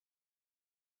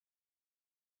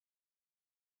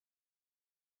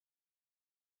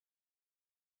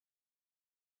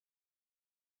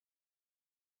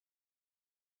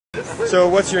So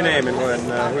what's your name and who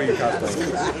are you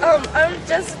cosplaying? I'm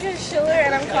Jessica Schiller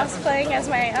and I'm cosplaying as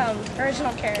my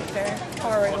original character,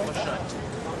 Haru.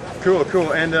 Cool,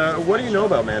 cool. And what do you know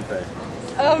about Man-Faye?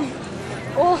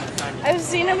 Well, I've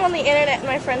seen him on the internet and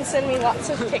my friends send me lots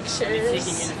of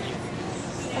pictures.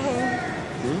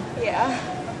 Yeah.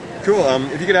 Cool.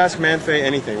 If you could ask Man-Faye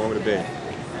anything, what would it be?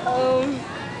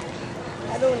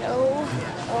 I don't know.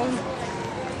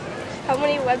 How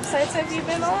many websites have you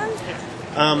been on?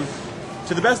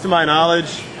 To the best of my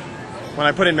knowledge, when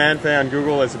I put in Man-Faye on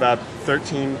Google, it's about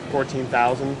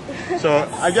 14,000. So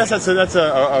I guess that's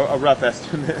a rough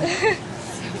estimate.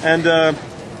 And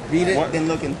read it, then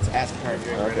look and ask her.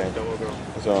 Okay.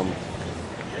 So,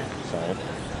 sorry.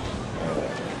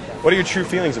 What are your true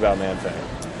feelings about Man-Faye?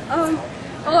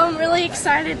 Well, I'm really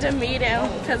excited to meet him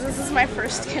because this is my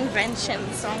first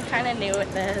convention, so I'm kind of new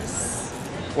at this.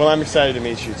 Well, I'm excited to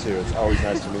meet you too. It's always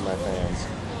nice to meet my fans.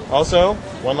 Also,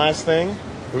 one last thing.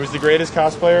 Who's the greatest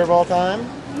cosplayer of all time?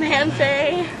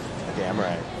 Man-Faye. Damn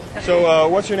right. So,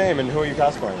 what's your name and who are you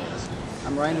cosplaying as?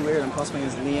 I'm Ryan Weird. I'm cosplaying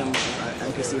as Liam,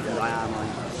 NPC from Zion.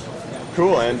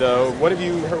 Cool. And what do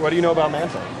you know about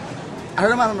Man-Faye? I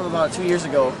heard about him about 2 years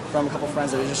ago from a couple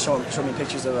friends that were just showed me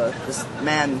pictures of this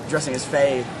man dressing as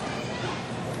Faye.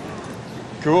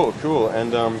 Cool, cool.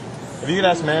 And if you could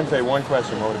ask Man-Faye one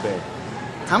question, what would it be?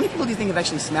 How many people do you think have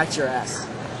actually smacked your ass?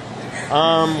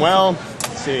 Well,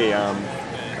 let's see. 4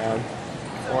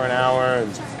 an hour,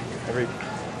 and every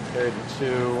period of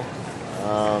 2.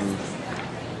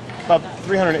 About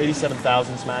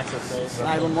 387,000 smacks, let's say. Can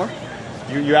I have one more?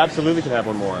 You absolutely can have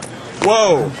one more.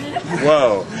 Whoa!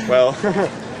 Whoa! Well,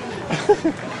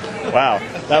 wow,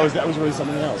 that was really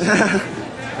something else.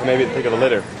 Or maybe think of a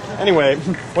litter. Anyway,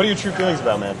 what are your true feelings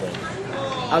about Man-Faye?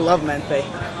 I love Man-Faye.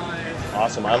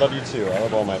 Awesome, I love you too. I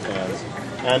love all my fans.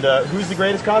 And who's the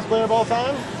greatest cosplayer of all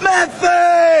time?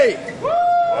 Man-Faye!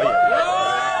 Oh,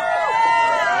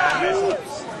 yeah.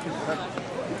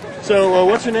 So,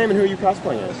 what's your name and who are you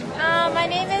cosplaying as? My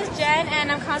name is Jen,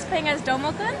 and I'm cosplaying as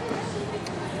Domo-kun.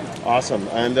 Awesome.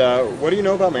 And what do you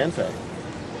know about Man-Faye?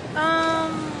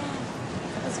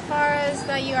 As far as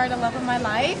that you are the love of my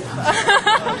life.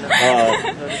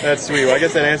 That's sweet. Well, I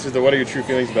guess that answers the what are your true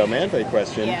feelings about Man-Faye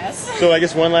question. Yes. So I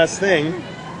guess one last thing.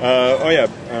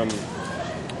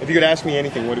 If you could ask me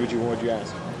anything, what would you ask? What would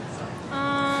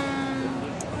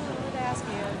I ask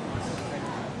you?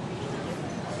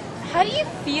 How do you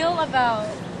feel about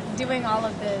doing all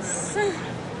of this?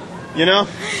 You know,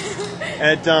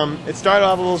 it started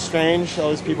off a little strange, all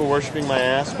these people worshiping my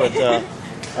ass, but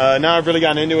now I've really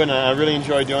gotten into it, and I really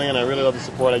enjoy doing it, and I really love the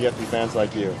support I get from fans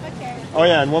like you. Okay. Oh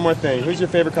yeah, and one more thing. Who's your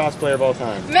favorite cosplayer of all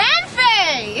time?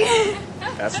 Man-Faye!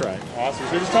 That's right. Awesome.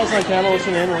 So just tell us on camera what's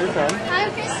your name and where you're from. Hi,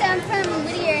 I'm Krista. I'm from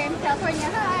Whittier, California.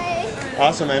 Hi.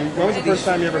 Awesome. And when was the first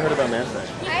time you ever heard about Man-Faye?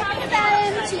 I heard about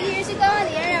him 2 years ago on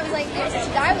the internet. I was like, there's this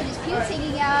guy with his pubes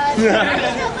hanging out. He's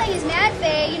still playing his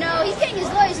Man-Faye. You know, he's getting his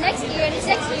lawyers next year, and it's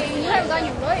next year. You haven't gotten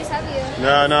your lawyers, have you?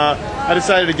 No. I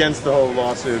decided against the whole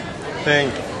lawsuit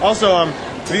thing. Also,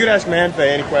 if you could ask Man-Faye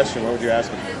any question, what would you ask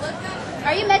him?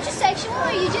 Are you metrosexual,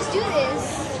 or you just do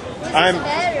this?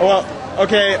 Well,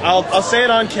 okay, I'll say it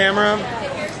on camera.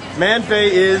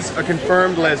 Man-Faye is a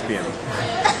confirmed lesbian.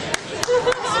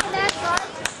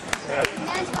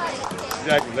 Man's body.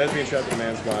 Exactly, lesbian trapped in a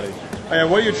man's body. And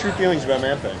what are your true feelings about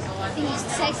Man-Faye? I think he's the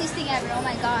sexiest thing ever. Oh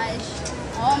my gosh.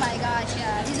 Oh my gosh,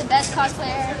 yeah. He's the best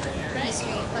cosplayer in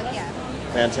history. But yeah.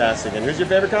 Fantastic. And who's your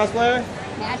favorite cosplayer?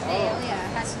 Man-Faye, oh yeah.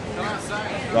 Has to be.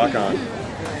 Rock on.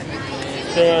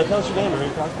 So tell us your name and who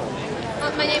you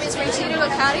cosplaying. My name is Rachel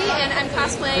Wakati, and I'm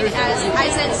cosplaying as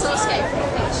Aizen Sosuke from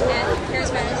Peach, and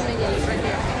here's my minions right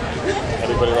here.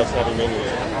 Everybody loves having minions.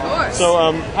 Of course. So,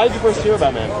 how did you first hear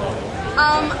about Man-Faye?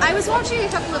 I was watching a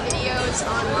couple of videos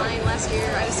online last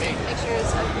year. I was seeing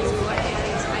pictures of you, and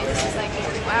I just was like,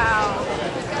 wow,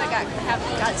 I feel like I have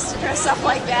the guts to dress up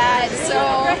like that. So,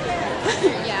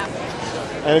 yeah.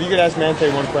 And if you could ask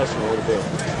Man-Faye one question, what would it be?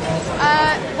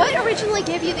 What originally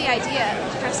gave you the idea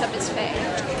to dress up as Faye?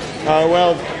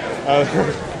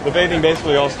 The Faye thing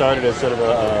basically all started as sort of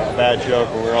a bad joke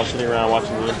when we were all sitting around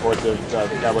watching the imports of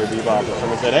Cowboy Bebop, and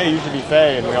someone said, hey, you should be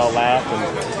Faye, and we all laughed,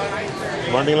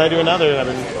 and one thing led to another, and I've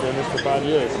been doing this for 5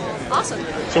 years. Awesome.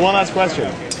 So one last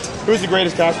question. Who's the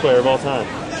greatest cosplayer of all time?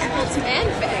 Well, it's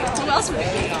Man-Faye. Who else would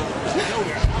it be?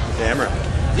 Damn right.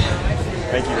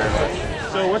 Thank you very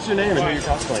much. So what's your name and who you're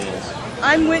cosplaying as?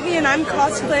 I'm Whitney and I'm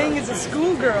cosplaying as a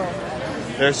schoolgirl.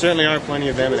 There certainly are plenty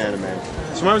of them in anime.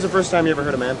 So when was the first time you ever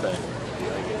heard of Man-Faye?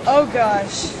 Oh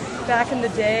gosh, back in the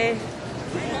day.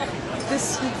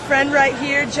 This friend right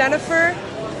here, Jennifer,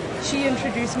 she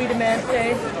introduced me to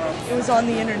Man-Faye. It was on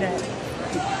the internet.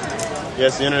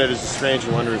 Yes, the internet is a strange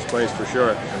and wondrous place for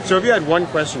sure. So if you had one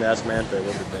question to ask Man-Faye,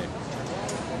 what would it be?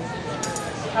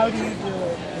 How do you do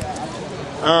it?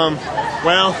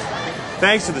 Well,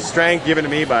 thanks to the strength given to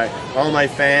me by all my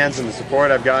fans and the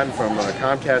support I've gotten from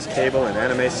Comcast Cable and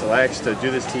Anime Selects to do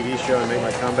this TV show and make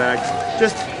my comeback,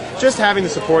 just having the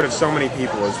support of so many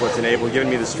people is what's given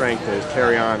me the strength to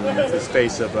carry on in the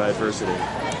face of adversity.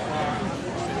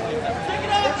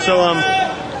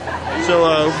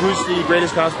 So, who's the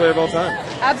greatest cosplayer of all time?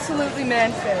 Absolutely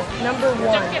Man-Faye. Number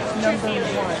one.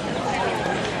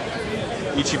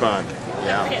 Ichiban.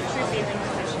 Yeah.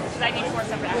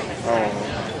 Oh.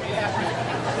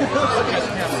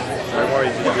 I'm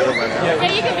worried you can do it right now.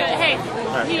 Yeah, you can do it. Hey,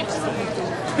 Right.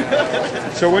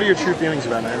 So what are your true feelings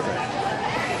about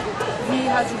Man-Faye? He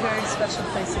has a very special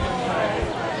place in my heart.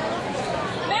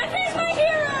 Man-Faye's my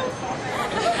hero!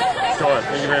 Sure,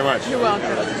 thank you very much. You're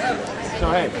welcome. So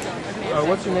hey,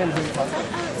 what's your name and who you cosplay?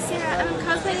 Sarah, I'm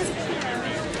cosplaying as a kid.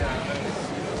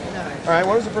 Alright,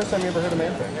 when was the first time you ever heard of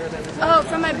Man-Faye? Oh,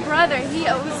 from my brother. He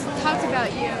always talked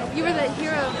about you. You were the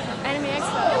hero of Anime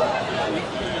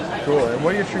Expo. Cool, and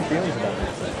what are your true feelings about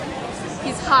Man-Faye?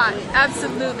 He's hot.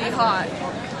 Absolutely hot.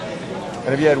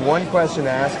 And if you had one question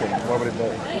to ask him, what would it be?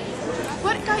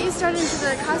 What got you started into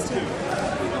the costume?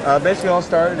 Basically all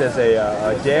started as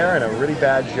a dare and a really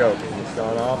bad joke. It's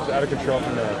gone off out of control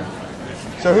from there.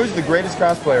 So who's the greatest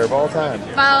cosplayer of all time?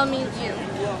 By all means, you.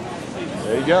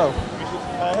 There you go.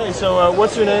 Hey, so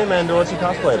what's your name and what's your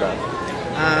cosplay about?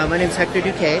 My name's Hector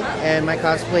Duque, and my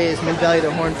cosplay is Man-Faye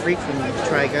the Horn Freak from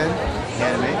Trigun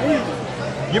anime.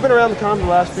 You've been around the con for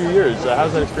the last few years.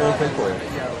 How's that experience been for you?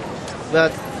 Well,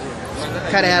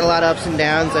 kind of had a lot of ups and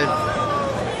downs. I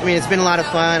mean, it's been a lot of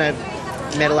fun. I've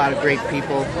met a lot of great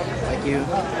people like you,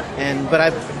 but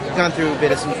I've gone through a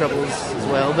bit of some troubles as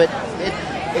well. But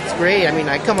it's great. I mean,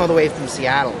 I come all the way from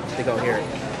Seattle to go here.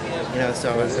 You know,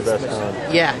 so It's the best con.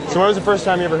 Yeah. So when was the first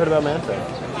time you ever heard about Man-Faye?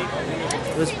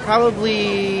 It was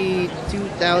probably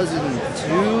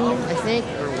 2002, I think,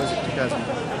 or was it 2000? It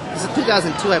was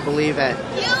 2002, I believe, at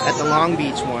the Long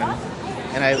Beach one.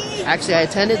 And I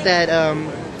attended that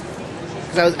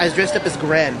because I was dressed up as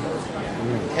Gren,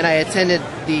 and I attended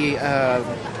the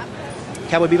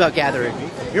Cowboy Bebop gathering.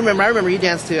 I remember you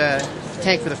danced to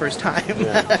Tank for the first time.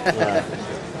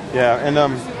 Yeah. And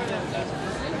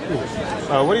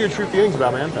what are your true feelings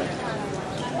about Man-Faye?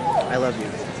 I love you.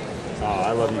 Oh,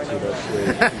 I love you too. That's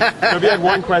sweet. So if you had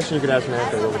one question you could ask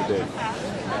Man-Faye, what would it be?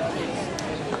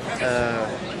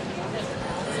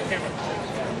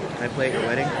 Can I play at your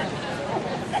wedding?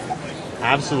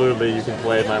 Absolutely, you can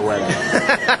play at my wedding.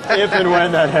 If and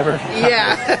when that ever happens.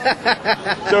 Yeah.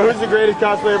 So who's the greatest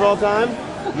cosplayer of all time?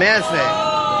 Man-Faye.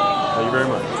 Thank you very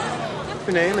much. What's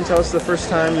your name and tell us the first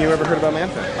time you ever heard about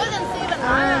Man-Faye?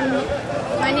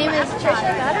 My name is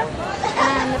Trisha Gata,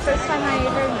 and the first time I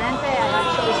heard Man-Faye, I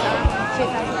actually saw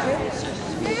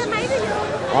him in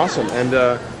 2002. Awesome. And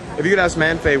if you could ask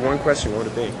Man-Faye one question, what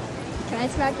would it be? Can I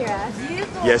smack your ass?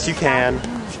 Yes, you can.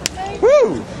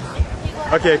 Woo!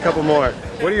 Okay, a couple more.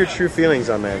 What are your true feelings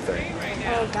on Man-Faye?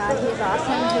 Oh God, he's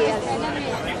awesome. He has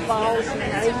balls and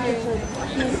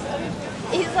everything.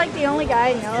 He's like the only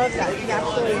guy I know of that can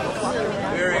actually walk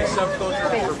around. Very subculture.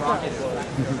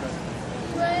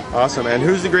 Awesome. And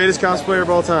who's the greatest cosplayer of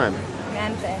all time?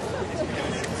 Man-Faye.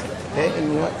 Okay,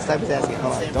 and what? Stop asking.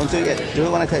 Hold on. Don't do it yet. Do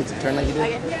it when I tell you to. Turn like you do. Do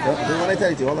it when I tell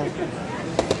you to. Hold on.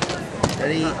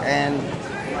 Ready, and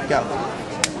go.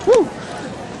 Woo!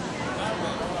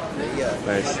 There you go.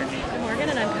 Nice. Morgan,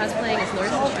 and I'm cosplaying as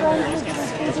Lord Sashomer.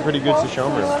 That's a pretty good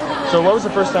Sashomer. So what was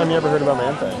the first time you ever heard about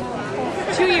Man-Faye?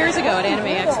 2 years ago at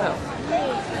Anime Expo,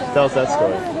 Tell us that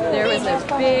story. there was a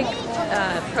big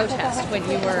protest when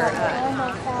you were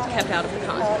kept out of the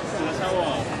con.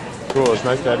 Cool. It's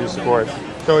nice to have your support.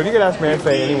 So if you could ask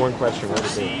Man-Faye any one question, what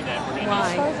would it be?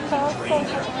 Why?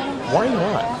 Why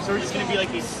not? So we're just going to be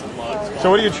like these slugs. So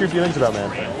what are your true feelings about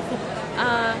Man-Faye?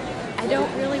 I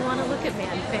don't really want to look at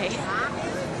Man-Faye.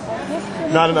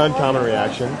 Not an uncommon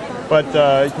reaction. But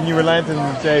can you relent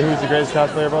and say who's the greatest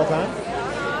cosplayer of all time?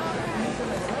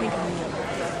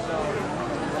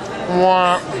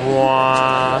 Wah,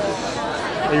 wah.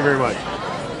 Thank you very much.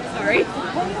 Sorry.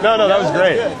 No, that was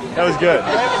great. That was good.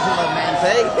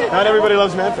 Man-Faye. Not everybody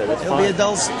loves Man-Faye. That's It'll be a fine.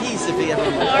 dull piece if he ever.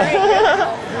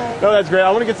 No, that's great.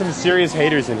 I want to get some serious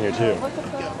haters in here too.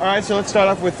 All right, so let's start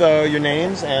off with your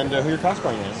names and who you're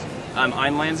cosplaying as. I'm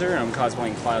Einlanzer, and I'm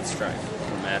cosplaying Cloud Strife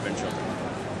from Advent Children.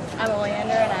 I'm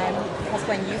Oleander, and I'm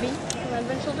cosplaying Yubi from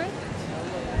Advent Children.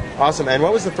 Awesome. And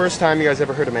what was the first time you guys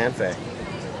ever heard of Man-Faye?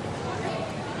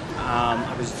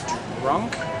 I was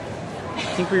drunk. I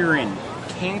think we were in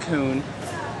Cancun,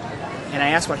 and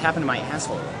I asked what happened to my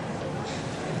asshole.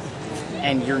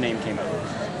 and your name came up?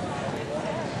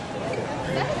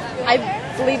 I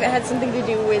believe it had something to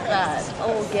do with a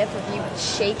little gif of you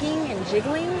shaking and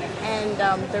jiggling, and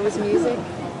there was music.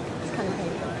 It's kind of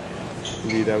painful.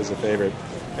 Indeed, that was a favorite.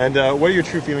 And what are your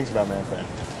true feelings about Man-Faye?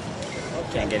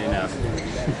 Can't get enough.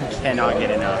 Cannot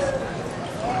get enough.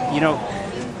 You know,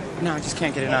 no, I just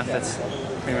can't get enough. That's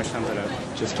pretty much sums it up.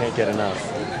 Just can't get enough.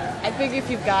 I figure if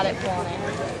you've got it, flaunt it.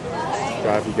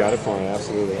 If you got it for me,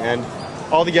 absolutely. And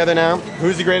all together now,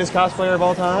 who's the greatest cosplayer of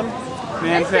all time?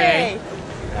 Man-Faye.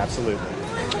 Absolutely.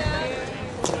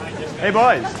 Hey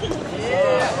boys.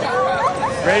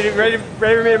 Ready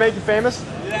for me to make you famous?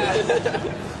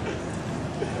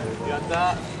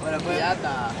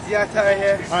 Yata right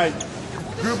here. Alright.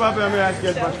 Group up and I'm gonna ask you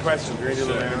guys a bunch of questions. We're gonna do a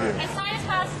little interview. As long as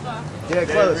possible. Yeah,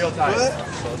 close. Real time.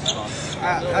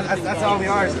 That's all we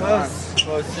are, is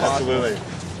close. Absolutely.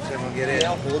 Everyone get in.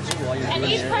 And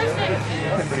each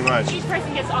person, Pretty much. each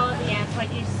person gets all of the answers,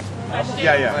 like each question.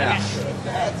 Yeah.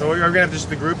 So we're gonna have just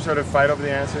the group sort of fight over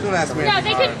the answers? Don't ask me. No,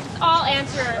 they could all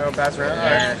answer. Oh, pass around?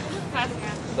 Yeah, pass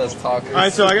around. Let's talk.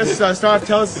 Alright, so I guess start off,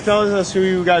 tell us who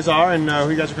you guys are and who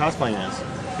you guys are cosplaying as.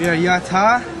 We are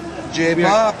Yata,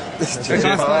 J-pop,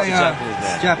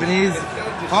 Japanese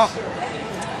pop.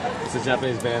 It's a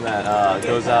Japanese band that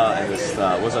goes out and just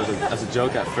was as a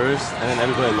joke at first, and then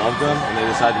everybody loved them, and they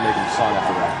decided to make a song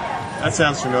after that. That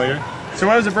sounds familiar. So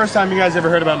when was the first time you guys ever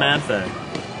heard about Man-Faye?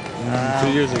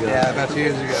 2 years ago. Yeah, about 2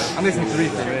 years ago. I'm listening to 3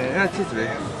 things. Yeah,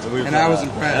 2-3. And I was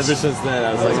impressed. Ever since then,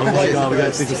 I was like, oh my god, we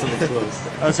gotta think of something close.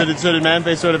 Oh, so did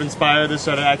Man-Faye sort of inspire this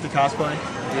sort of act of cosplay?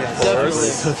 Yes.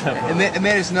 Definitely. It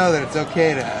made us know that it's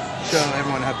okay to show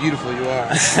everyone how beautiful you are.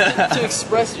 To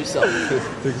express yourself.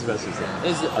 To express yourself.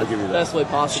 Is I'll give you the that. best way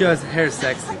possible. Show us hair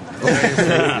sexy.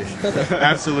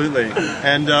 Absolutely.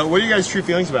 And what are you guys' true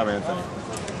feelings about Man-Faye?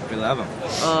 We love him.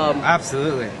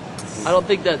 Absolutely. I don't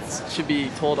think that should be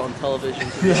told on television.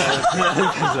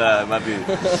 Because it might be.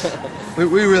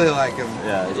 We really like him.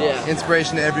 Yeah. Yeah.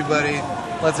 Inspiration to everybody.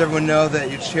 Lets everyone know that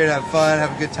you're just here to have fun,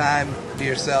 have a good time, be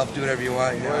yourself, do whatever you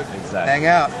want. You know? Exactly. Hang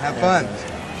out, have fun.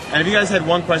 And if you guys had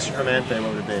one question for Man-Faye,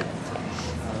 what would it be?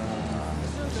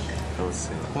 Let's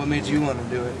see. What made you want to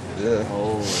do it? Yeah.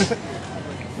 Oh.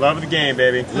 Love of the game,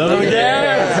 baby. Love the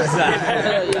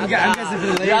game. I'm guessing for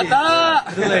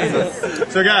the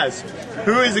ladies. So guys,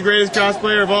 who is the greatest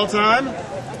cosplayer of all time?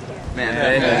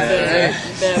 Man-Faye.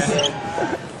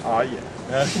 Oh yeah.